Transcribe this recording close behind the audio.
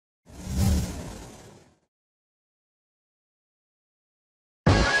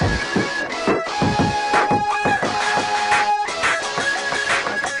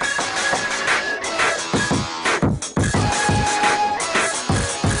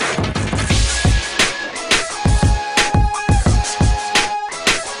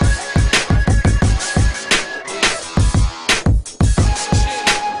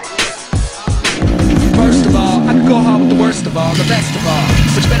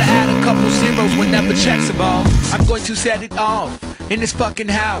Gotta add a couple zeros whenever checks involved. I'm going to set it off in this fucking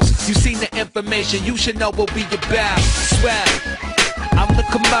house. You seen the information, you should know what we about. Swag, I'm the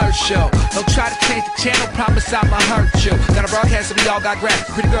commercial. Don't try to change the channel, promise I'ma hurt you. Got a broadcast and we all got grass.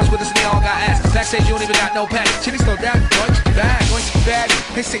 Pretty girls with us and they all got ass. Backstage you don't even got no pack. Chitty slow down, going to the bag, going to the bag.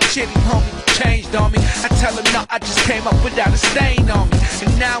 They say chitty, homie, you changed on me. I tell them no, I just came up without a stain on me.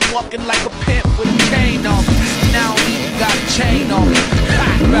 And now I'm walking like a pimp with a cane on me. Now I don't even got a chain on me.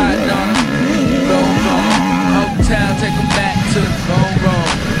 Hot riding on them. Roll, roll. Hotel, take them back to the boom, boom.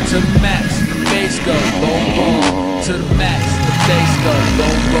 To the max, the bass go, boom, boom. To the max, the bass go,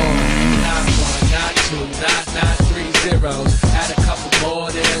 boom, boom. Not one, not two, not 3 zeros. Add a couple more,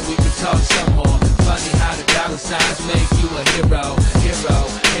 then we can talk some more. Funny how the dollar signs make you a hero, hero,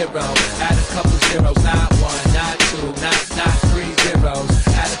 hero. Add a couple zeros, not one, not two, not 3 zeros.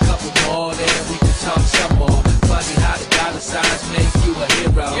 Add a couple more, then we can talk some more. Funny how the dollar signs make you a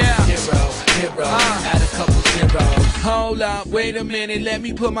hero, hero, hero. Add a couple zeros. Hold up, wait a minute, let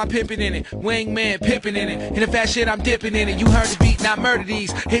me put my pimpin' in it. Wingman pimpin' in it. And if that shit, I'm dipping in it. You heard the beat, not murder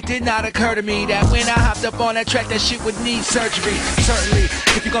these. It did not occur to me that when I hopped up on that track, that shit would need surgery. Certainly,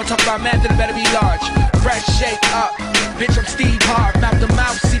 if you gon' talk about math, then it better be large. Fresh shake up, bitch, I'm Steve Hart. Mouth to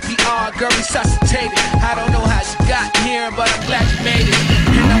mouth, CPR, girl resuscitated. I don't know how you got here, but I'm glad you made it.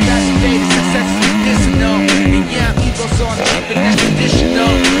 And I'm vaccinated, success is medicinal. And yeah, I'm ego, so I'm keeping that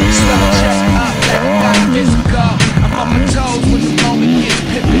traditional. Swell chest up, like I got physical. I'm on my toes when the moment gets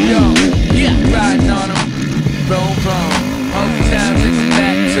pippin' up. Yeah, riding on them. Roll, roll. Hotel, take it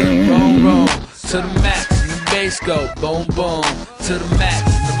back to the roll, roll. To the max, the bass go, boom, boom. To the max,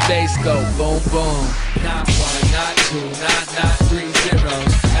 the bass go, boom, boom. Not one, not two, not 3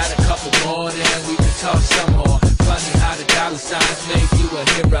 zeros. Add a couple more, then we can talk some more. Funny how the dollar signs make you a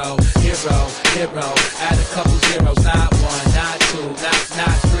hero, hero, hero. Add a couple zeros, not one, not two, not